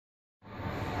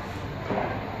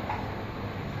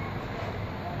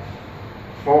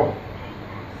Oh.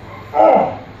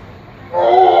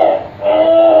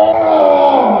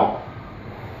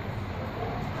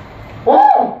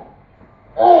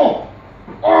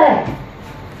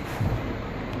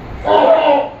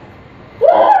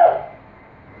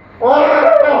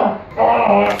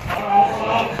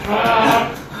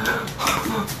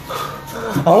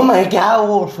 Oh my God,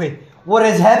 Wolfie, what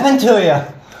has happened to you?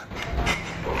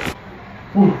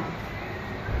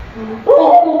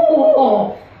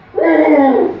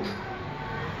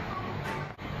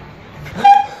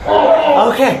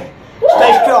 Okay,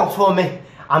 stay strong for me.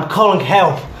 I'm calling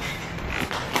help.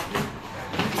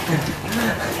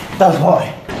 Don't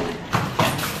worry.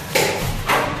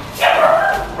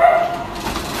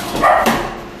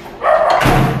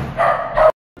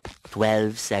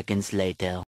 "12 seconds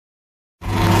later.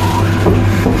 Come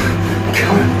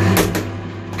on.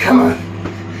 Come on.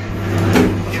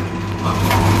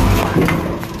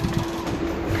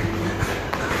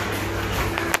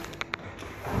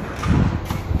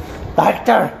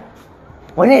 Doctor!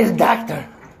 We need a doctor.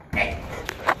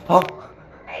 Oh.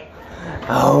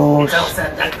 Oh.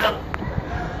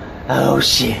 Oh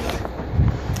shit.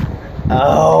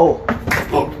 Oh.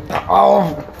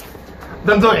 Oh.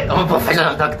 Don't do it. I'm a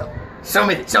professional doctor. Show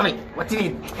me. What do you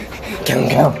need?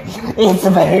 Come. It's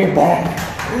very bad.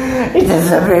 It is a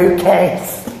severe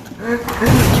case.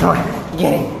 Come on.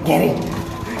 Get in.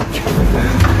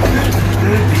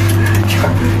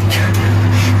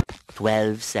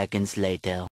 12 seconds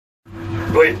later.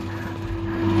 Wait.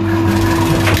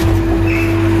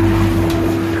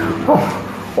 Oh,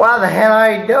 what the hell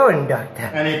are you doing,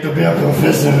 doctor? I need to be a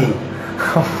professional.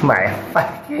 Oh my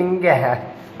fucking God.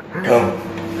 Come.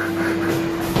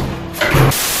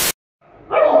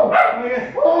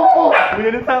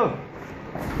 We're gonna tell him.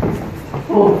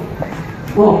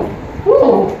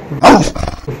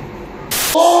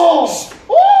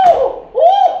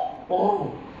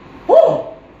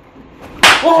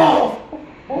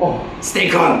 Stay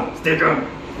calm.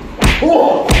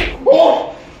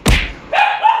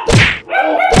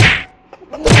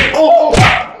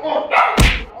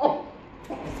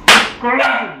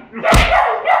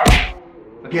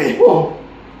 Okay.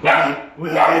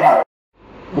 We're ready.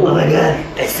 Oh my God.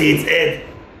 I see its head.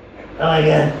 Oh my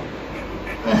God.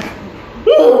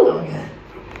 Oh my God.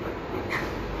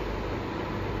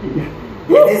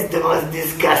 It is the most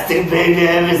disgusting baby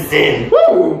I've ever seen.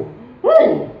 Oh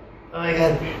my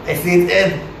God. I see its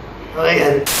head. Oh my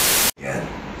God. Yeah.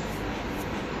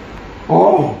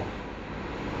 Oh.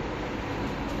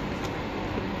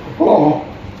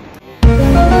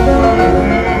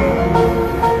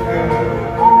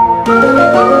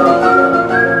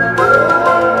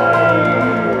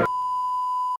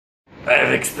 I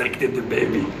have extracted the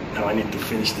baby. Now I need to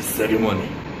finish the ceremony.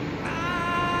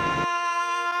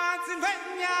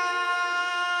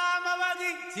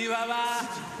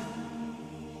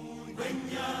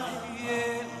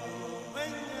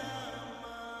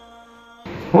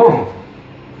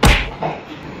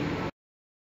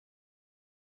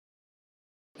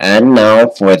 And now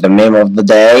for the meme of the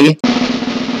day.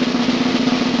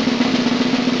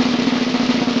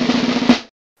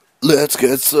 Let's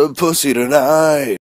get some pussy tonight.